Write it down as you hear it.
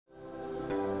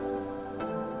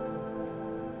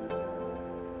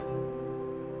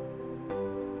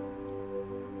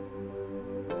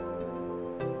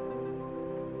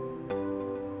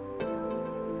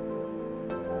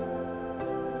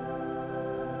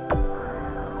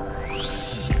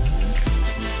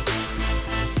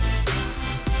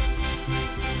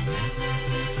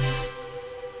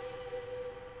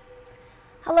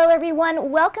everyone,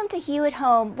 welcome to Hue at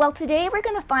Home. Well, today we're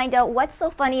going to find out what's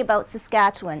so funny about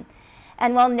Saskatchewan.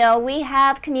 And well, no, we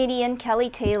have comedian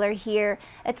Kelly Taylor here.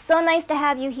 It's so nice to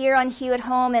have you here on Hue at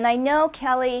Home. And I know,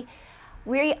 Kelly,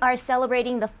 we are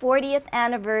celebrating the 40th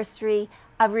anniversary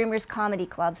of Rumors Comedy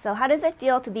Club. So how does it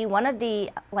feel to be one of the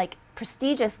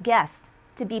prestigious guests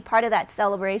to be part of that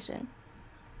celebration?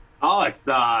 Oh, it's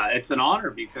an honor,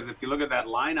 because if you look at that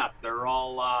lineup, they're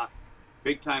all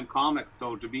big-time comics.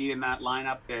 So to be in that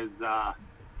lineup is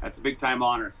that's a big-time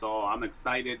honor. So I'm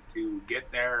excited to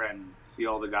get there and see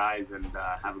all the guys and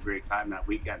have a great time that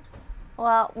weekend.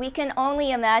 Well, we can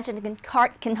only imagine and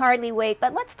can hardly wait.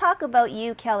 But let's talk about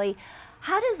you, Kelly.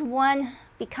 How does one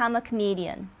become a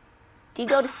comedian? Do you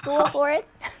go to school for it?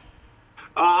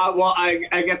 Well,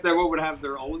 I guess everyone would have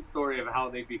their own story of how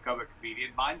they become a comedian.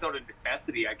 Mine's out of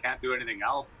necessity. I can't do anything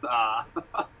else.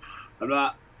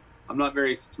 I'm not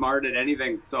very smart at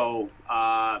anything, so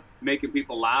making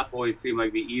people laugh always seemed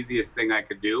like the easiest thing I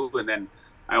could do. And then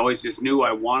I always just knew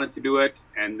I wanted to do it.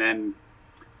 And then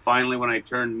finally, when I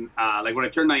turned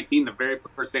 19, the very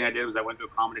first thing I did was I went to a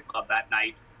comedy club that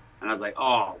night, and I was like,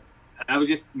 oh, and I was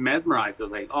just mesmerized. I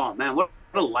was like, oh man, what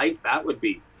a life that would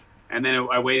be. And then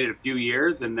I waited a few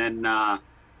years, and then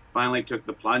finally took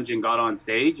the plunge and got on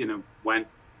stage, and it went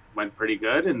pretty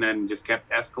good, and then just kept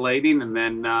escalating, and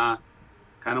then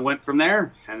kind of went from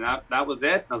there, and that was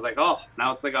it. I was like, oh,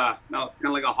 now it's kind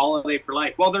of like a holiday for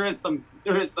life. Well, there is some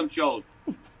shows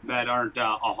that aren't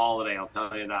a holiday, I'll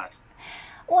tell you that.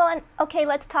 Well, and okay,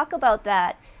 let's talk about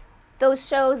that. Those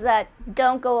shows that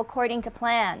don't go according to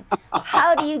plan.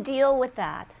 How do you deal with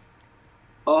that?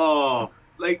 Oh,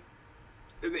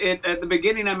 at the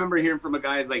beginning, I remember hearing from a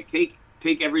guy, is like, take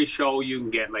every show you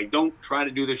can get. Like, don't try to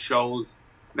do the shows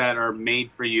that are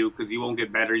made for you, because you won't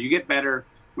get better. You get better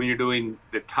when you're doing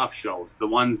the tough shows, the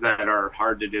ones that are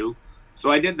hard to do. So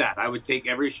I did that. I would take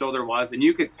every show there was, and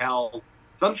you could tell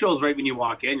some shows right when you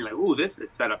walk in, you're like, ooh, this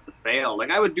is set up to fail. Like,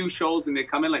 I would do shows and they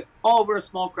come in like, oh, we're a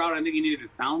small crowd, I think you needed a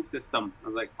sound system. I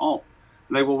was like, oh.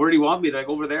 I'm like, well, where do you want me? They're like,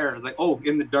 over there. I was like, oh,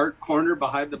 in the dark corner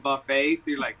behind the buffet.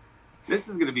 So you're like, this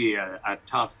is going to be a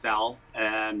tough sell.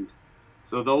 And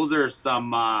so those are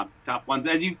some tough ones.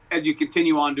 As you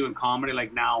continue on doing comedy,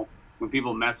 like now when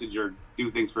people message or do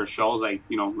things for shows, like,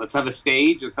 you know, let's have a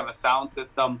stage, let's have a sound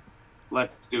system,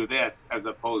 let's do this, as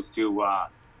opposed to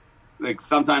like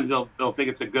sometimes they'll think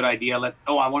it's a good idea.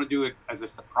 I want to do it as a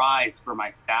surprise for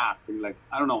my staff. And like,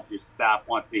 I don't know if your staff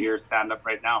wants to hear stand up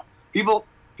right now. People,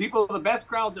 the best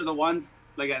crowds are the ones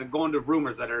like going to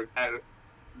Rumors that are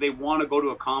they want to go to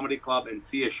a comedy club and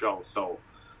see a show. So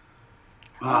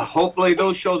hopefully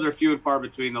those shows are few and far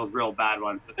between, those real bad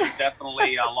ones, but there's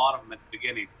definitely a lot of them at the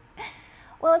beginning.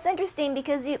 Well, it's interesting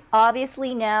because you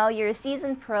obviously now you're a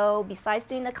seasoned pro. Besides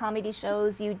doing the comedy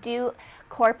shows, you do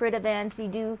corporate events, you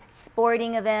do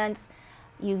sporting events,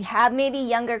 you have maybe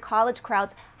younger college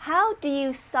crowds. How do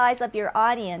you size up your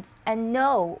audience and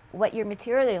know what your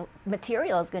material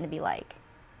is going to be like?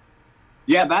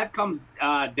 Yeah, that comes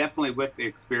definitely with the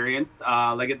experience.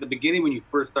 Like at the beginning, when you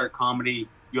first start comedy,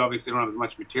 you obviously don't have as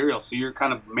much material, so you're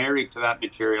kind of married to that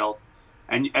material.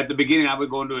 And at the beginning, I would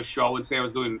go into a show and say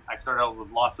I started out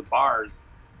with lots of bars.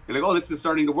 You're like, oh, this is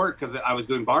starting to work, because I was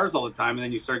doing bars all the time. And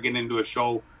then you start getting into a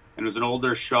show, and it was an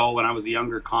older show, and I was a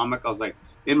younger comic. I was like,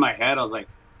 in my head, I was like,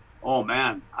 oh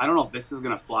man, I don't know if this is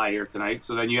going to fly here tonight.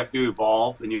 So then you have to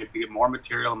evolve, and you have to get more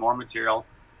material and more material.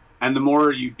 And the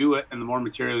more you do it and the more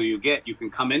material you get, you can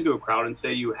come into a crowd and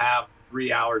say you have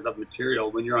 3 hours of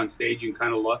material. When you're on stage, you can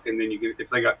kind of look, and then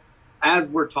it's like as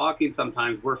we're talking,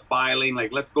 sometimes we're filing,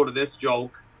 like, let's go to this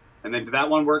joke. And then did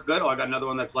that one work good? Oh, I got another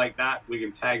one that's like that. We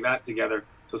can tag that together.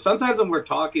 So sometimes when we're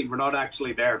talking, we're not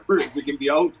actually there. We can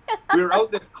be out. We're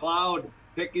out this cloud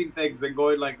picking things and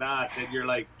going like that. And you're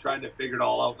like trying to figure it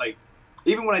all out. Like,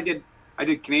 even when I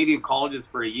did Canadian colleges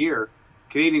for a year.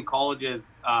 Canadian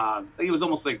colleges, it was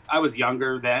almost like I was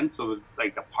younger then, so it was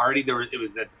like a party. There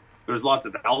was lots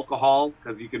of alcohol,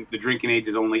 because the drinking age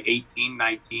is only 18,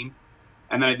 19.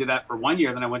 And then I did that for 1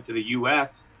 year. Then I went to the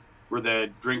U.S. where the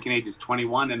drinking age is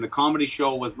 21, and the comedy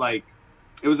show was like,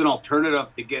 it was an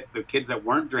alternative to get the kids that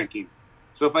weren't drinking.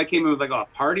 So if I came in with like a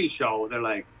party show, they're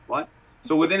like, what?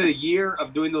 So within a year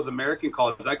of doing those American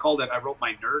colleges, I wrote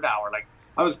my nerd hour. Like,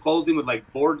 I was closing with like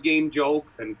board game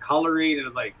jokes and coloring, and it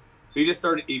was like, so you just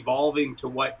started evolving to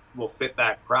what will fit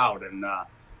that crowd. And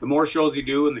the more shows you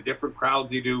do and the different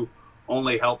crowds you do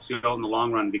only helps you out in the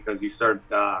long run, because you start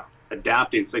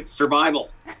adapting. It's like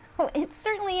survival. It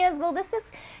certainly is. Well, this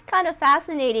is kind of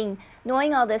fascinating,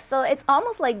 knowing all this. So it's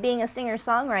almost like being a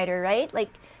singer-songwriter, right?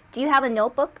 Like, do you have a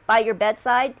notebook by your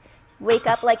bedside? Wake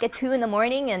up like at 2 in the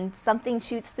morning and something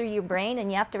shoots through your brain and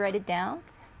you have to write it down?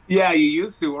 Yeah, you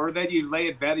used to, or then you lay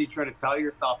in bed, and you try to tell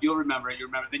yourself you'll remember it. You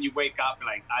remember, then you wake up and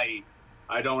like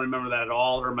I don't remember that at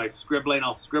all. Or my scribbling,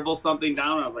 I'll scribble something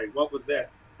down. And I was like, what was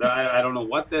this? I don't know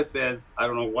what this is. I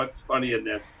don't know what's funny in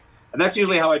this. And that's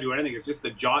usually how I do anything. It's just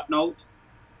a jot note.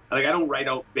 Like I don't write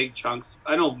out big chunks.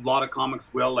 I know a lot of comics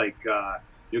will. Like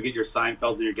you'll get your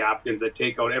Seinfelds and your Gaffikans that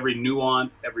take out every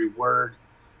nuance, every word.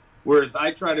 Whereas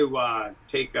I try to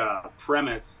take a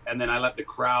premise and then I let the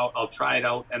crowd, I'll try it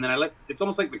out. And then it's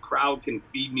almost like the crowd can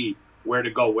feed me where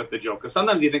to go with the joke. Because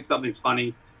sometimes you think something's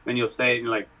funny, then you'll say it and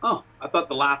you're like, oh, I thought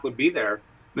the laugh would be there. And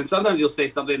then sometimes you'll say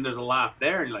something and there's a laugh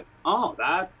there. And you're like, oh,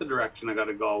 that's the direction I got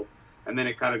to go. And then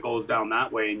it kind of goes down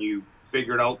that way and you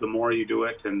figure it out the more you do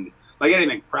it. And like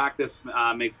anything, practice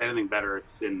makes anything better.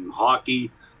 It's in hockey,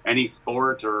 any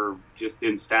sport, or just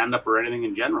in stand-up or anything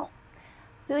in general.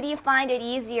 Who do you find it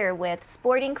easier with,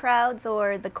 sporting crowds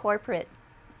or the corporate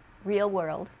real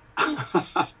world?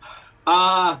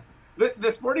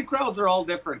 The sporting crowds are all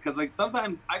different because like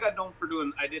sometimes I got known for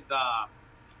I did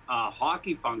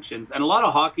hockey functions, and a lot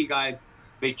of hockey guys,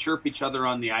 they chirp each other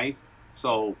on the ice.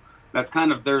 So that's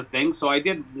kind of their thing. So I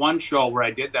did one show where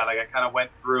I did that. Like I kind of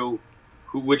went through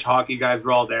which hockey guys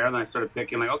were all there, and I started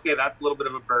picking like, okay, that's a little bit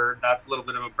of a bird, that's a little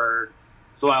bit of a bird.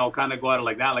 So I'll kind of go at it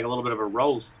like that, like a little bit of a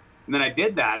roast. And then I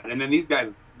did that, and then these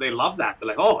guys, they love that. They're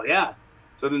like, oh yeah.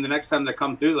 So then the next time they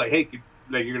come through, like, hey,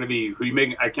 like you're gonna be who you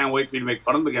making? I can't wait for you to make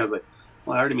fun of them again. I was like,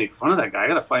 well, I already made fun of that guy. I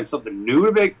gotta find something new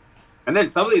to make. And then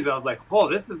some of these, I was like, oh,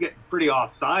 this is getting pretty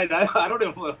offside. I don't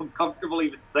know if I'm comfortable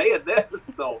even saying this.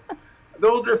 So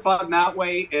those are fun that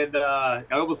way, and I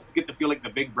almost get to feel like the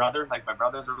big brother. Like my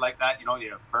brothers are like that. You know,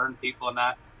 you burn people and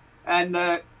that. And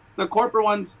the corporate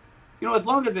ones, you know, as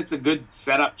long as it's a good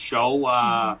setup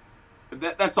show.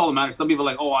 That's all that matters. Some people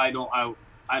are like, oh, I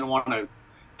don't want to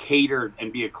cater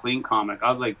and be a clean comic.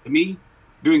 I was like, to me,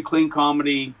 doing clean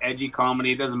comedy, edgy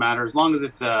comedy, it doesn't matter. As long as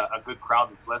it's a good crowd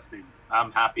that's listening,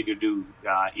 I'm happy to do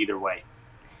either way.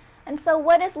 And so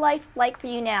what is life like for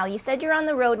you now? You said you're on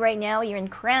the road right now. You're in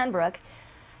Cranbrook.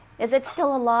 Is it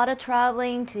still a lot of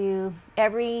traveling to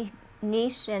every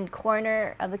niche and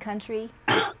corner of the country?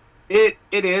 It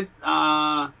is.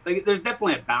 Like, there's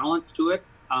definitely a balance to it.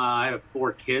 I have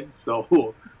 4 kids,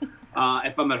 so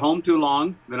if I'm at home too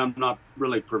long, then I'm not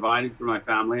really providing for my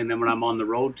family. And then when I'm on the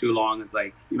road too long, it's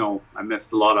like, you know, I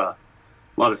miss a lot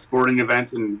of sporting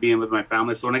events and being with my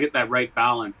family. So when I get that right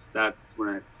balance, that's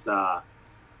when it's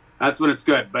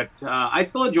good. But I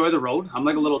still enjoy the road. I'm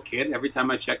like a little kid. Every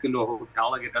time I check into a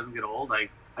hotel, like it doesn't get old.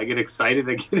 I get excited.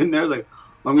 I get in there. It's like,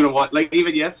 I'm going to watch. Like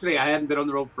even yesterday, I hadn't been on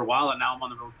the road for a while, and now I'm on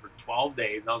the road for 12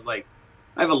 days. I was like,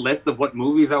 I have a list of what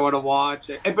movies I want to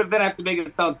watch. But then I have to make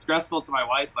it sound stressful to my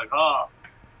wife. Like, oh,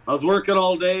 I was working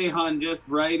all day, hon, just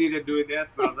writing and doing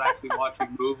this. But I was actually watching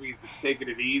movies and taking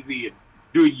it easy and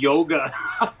doing yoga.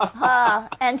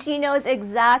 And she knows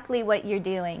exactly what you're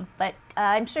doing. But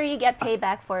I'm sure you get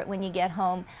payback for it when you get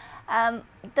home.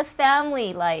 The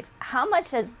family life, how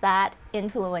much has that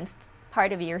influenced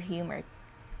part of your humor?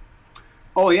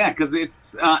 Oh, yeah, because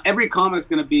it's every comic's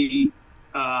going to be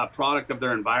a product of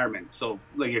their environment. So,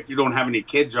 like, if you don't have any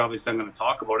kids, you're obviously not going to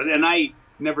talk about it. And I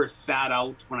never sat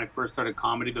out when I first started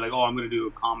comedy, be like, oh, I'm going to do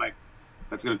a comic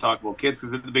that's going to talk about kids.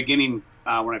 Because at the beginning,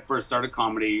 when I first started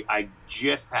comedy, I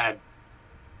just had,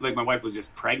 like, my wife was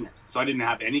just pregnant. So I didn't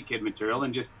have any kid material.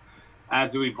 And just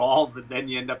as you evolve, and then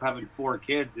you end up having 4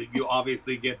 kids, you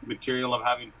obviously get material of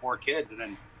having 4 kids. And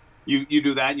then you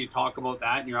do that and you talk about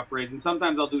that and you're upraising.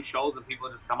 Sometimes I'll do shows and people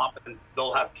just come up and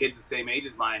they'll have kids the same age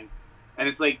as mine. And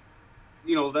it's like,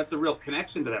 you know, that's a real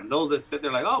connection to them. They'll just sit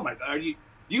there like, oh my God,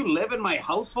 you live in my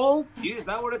household? Is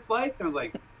that what it's like? And I was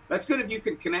like, that's good if you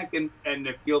can connect and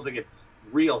it feels like it's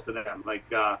real to them. Like,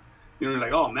 you know, you're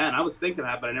like, oh man, I was thinking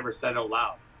that, but I never said it out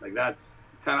loud. Like that's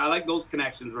kind of, I like those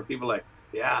connections where people are like,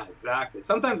 yeah, exactly.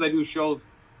 Sometimes I do shows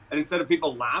and instead of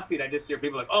people laughing, I just hear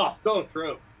people like, oh, so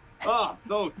true. Oh,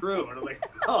 so true. And I'm like,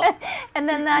 oh. And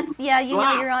then that's, yeah, you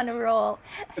know you're on a roll.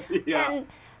 Yeah. And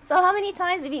so how many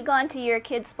times have you gone to your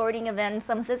kids' sporting event and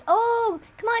someone says, oh,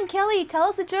 come on, Kelly, tell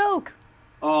us a joke?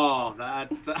 Oh,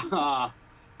 that,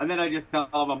 and then I just tell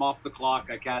them I'm off the clock.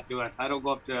 I can't do it. I don't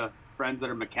go up to friends that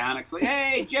are mechanics. Like,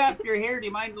 hey, Jeff, you're here. Do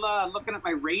you mind looking at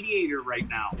my radiator right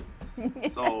now?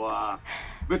 So,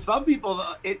 but some people,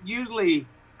 it usually,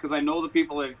 because I know the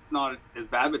people, it's not as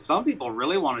bad, but some people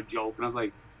really want a joke. And I was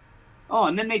like, oh,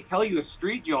 and then they tell you a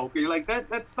street joke, and you're like,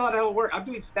 that's not how it works. I'm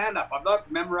doing stand-up. I'm not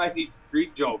memorizing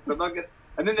street jokes. I'm not gonna.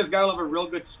 And then this guy will have a real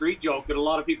good street joke, and a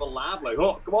lot of people laugh, like,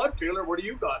 oh, come on, Taylor, what do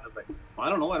you got? And I was like, well, I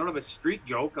don't know. I don't have a street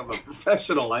joke. I'm a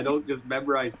professional. I don't just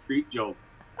memorize street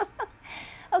jokes.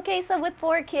 Okay, so with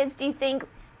 4 kids, do you think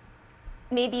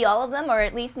maybe all of them, or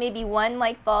at least maybe one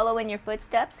might follow in your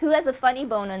footsteps? Who has a funny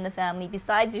bone in the family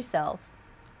besides yourself?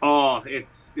 Oh,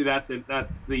 that's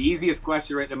the easiest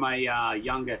question right to my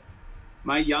youngest.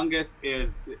 My youngest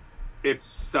is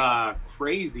it's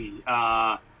crazy.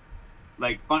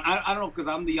 Like fun. I don't know because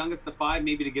I'm the youngest of five,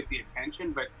 maybe to get the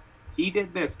attention, but he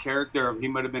did this character. He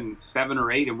might have been 7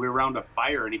 or 8, and we were around a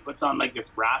fire, and he puts on like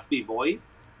this raspy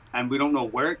voice, and we don't know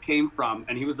where it came from.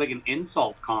 And he was like an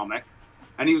insult comic,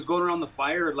 and he was going around the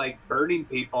fire like burning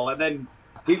people, and then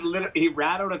he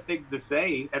ran out of things to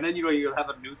say, and then you'll have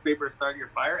a newspaper start your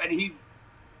fire, and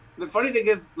the funny thing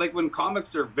is like when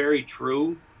comics are very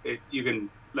true, you can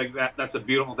like that's a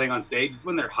beautiful thing on stage. It's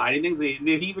when they're hiding things. He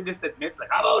even just admits like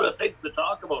I'm out of things to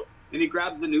talk about, and he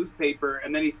grabs the newspaper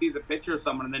and then he sees a picture of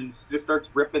someone and then just starts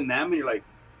ripping them, and you're like,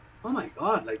 oh my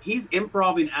god, like he's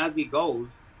improvising as he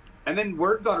goes. And then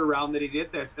word got around that he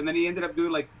did this, and then he ended up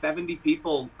doing like 70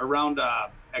 people around a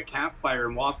campfire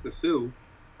in Waskesiu,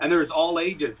 and there's all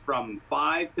ages from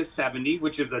 5 to 70,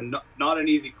 which is not an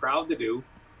easy crowd to do.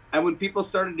 And when people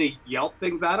started to yelp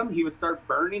things at him, he would start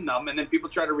burning them. And then people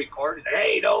try to record. He's like,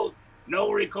 hey,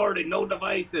 no recording, no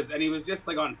devices. And he was just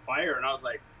like on fire. And I was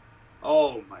like,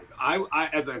 oh my God. I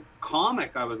as a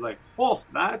comic, I was like, oh,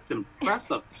 that's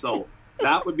impressive. So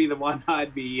that would be the one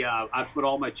I'd put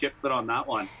all my chips in on that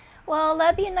one. Well,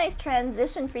 that'd be a nice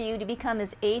transition for you to become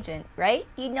his agent, right?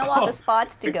 You know all the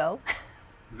spots to go.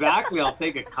 Exactly. I'll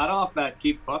take a cut off that,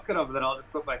 keep booking them, then I'll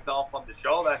just put myself on the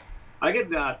show. That I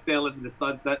could sail into the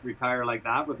sunset and retire like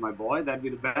that with my boy. That'd be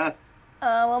the best.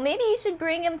 Well, maybe you should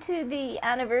bring him to the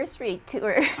anniversary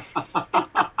tour.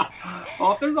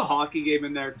 Well, if there's a hockey game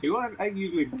in there too, I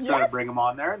usually try to bring him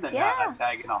on there and then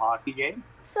tag in a hockey game.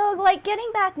 So, like, getting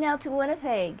back now to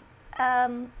Winnipeg,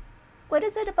 what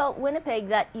is it about Winnipeg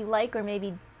that you like or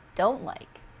maybe don't like?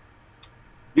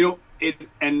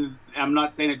 And I'm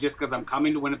not saying it just because I'm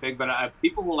coming to Winnipeg, but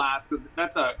people will ask, because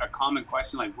that's a common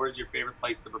question, like, where's your favorite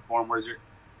place to perform?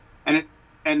 And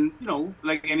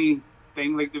like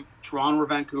anything, like the Toronto or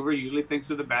Vancouver usually thinks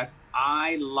they're the best.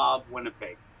 I love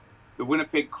Winnipeg. The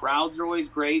Winnipeg crowds are always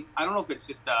great. I don't know if it's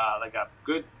just like a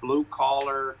good blue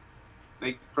collar,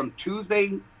 like from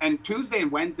Tuesday and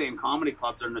Wednesday in comedy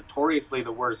clubs are notoriously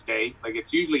the worst day. Like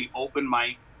it's usually open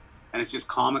mics and it's just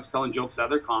comics telling jokes to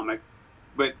other comics.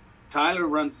 But Tyler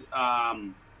runs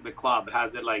the club,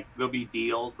 has it like there'll be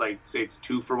deals, like say it's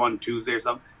 2 for 1 Tuesday or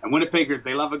something. And Winnipeggers,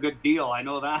 they love a good deal. I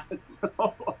know that. So,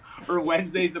 or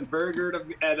Wednesday's a burger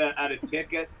at a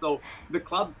ticket. So the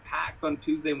club's packed on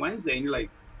Tuesday and Wednesday, and you're like,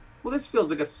 well, this feels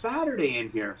like a Saturday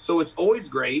in here. So it's always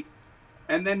great.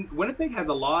 And then Winnipeg has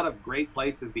a lot of great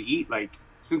places to eat. Like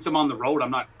since I'm on the road,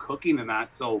 I'm not cooking in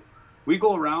that. So we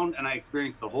go around and I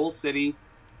experience the whole city.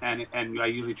 And I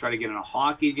usually try to get in a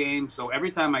hockey game. So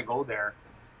every time I go there,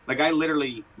 like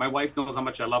my wife knows how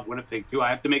much I love Winnipeg too. I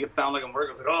have to make it sound like I'm working.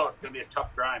 I was like, oh, it's going to be a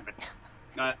tough grind.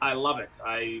 But I love it.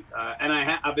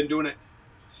 I've been doing it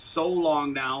so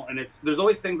long now. And there's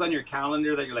always things on your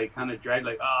calendar that you're like kind of dread.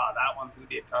 Like, oh, that one's going to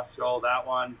be a tough show, that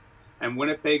one. And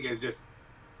Winnipeg is just,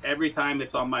 every time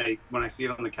it's on when I see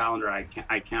it on the calendar,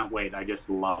 I can't wait. I just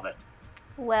love it.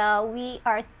 Well, we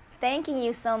are thanking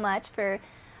you so much for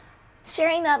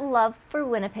sharing that love for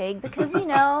Winnipeg, because I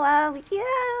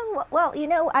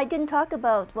didn't talk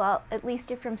about, well, at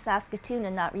least you're from Saskatoon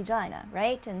and not Regina,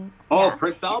 right? And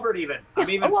Prince Albert even. I'm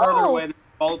even further away than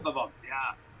both of them.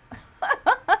 Yeah.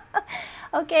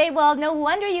 Okay, well, no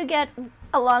wonder you get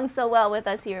along so well with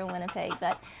us here in Winnipeg.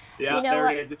 But there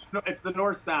it is. It's the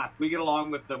North Sask. We get along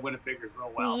with the Winnipeggers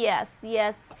real well.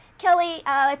 Yes. Kelly,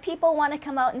 if people want to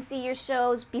come out and see your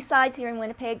shows besides here in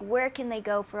Winnipeg, where can they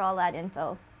go for all that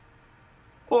info?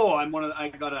 Oh, I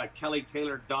got a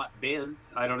kellytaylor.biz.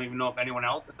 I don't even know if anyone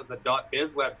else has a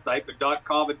 .biz website, but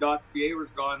 .com and .ca we're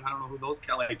gone. I don't know who those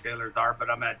Kelly Taylors are, but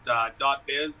I'm at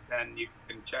 .biz, and you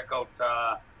can check out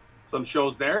some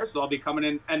shows there. So I'll be coming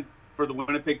in, and for the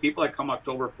Winnipeg people, I come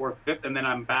October 4th, 5th, and then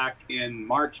I'm back in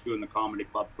March doing the comedy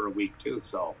club for a week too.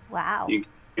 So wow, you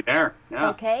can get there. Yeah.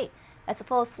 Okay, that's a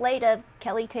full slate of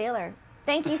Kelly Taylor.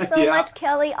 Thank you so much,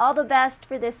 Kelly. All the best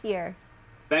for this year.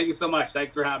 Thank you so much.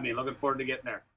 Thanks for having me. Looking forward to getting there.